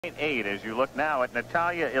8 as you look now at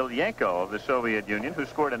Natalia Ilienko of the Soviet Union, who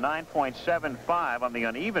scored a 9.75 on the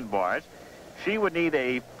uneven bars. She would need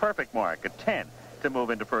a perfect mark, a 10, to move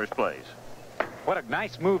into first place. What a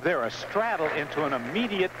nice move there, a straddle into an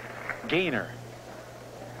immediate gainer.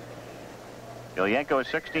 Ilienko is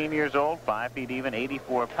 16 years old, 5 feet even,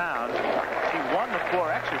 84 pounds. She won the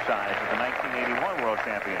floor exercise at the 1981 World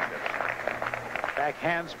Championships. Back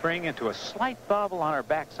handspring into a slight bobble on her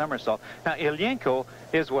back somersault. Now, Ilienko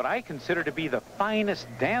is what I consider to be the finest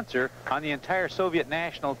dancer on the entire Soviet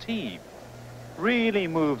national team. Really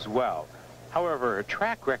moves well. However, her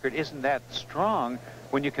track record isn't that strong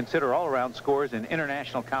when you consider all-around scores in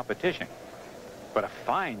international competition. But a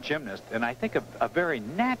fine gymnast, and I think a very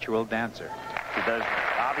natural dancer. She does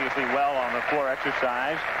obviously well on the floor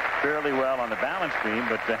exercise, fairly well on the balance beam,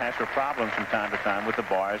 but has her problems from time to time with the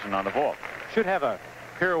bars and on the vault. Should have a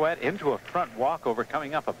pirouette into a front walkover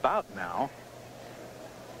coming up about now.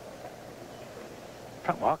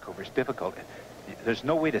 Front walkover is difficult. There's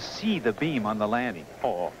no way to see the beam on the landing.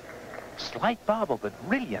 Oh, slight bobble, but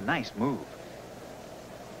really a nice move.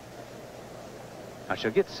 Now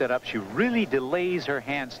she'll get set up. She really delays her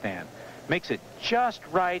handstand. Makes it just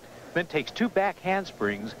right, then takes 2 back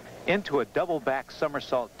handsprings into a double back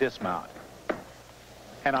somersault dismount.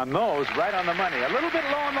 And on those, right on the money. A little bit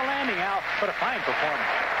low on the landing, Al, but a fine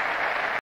performance.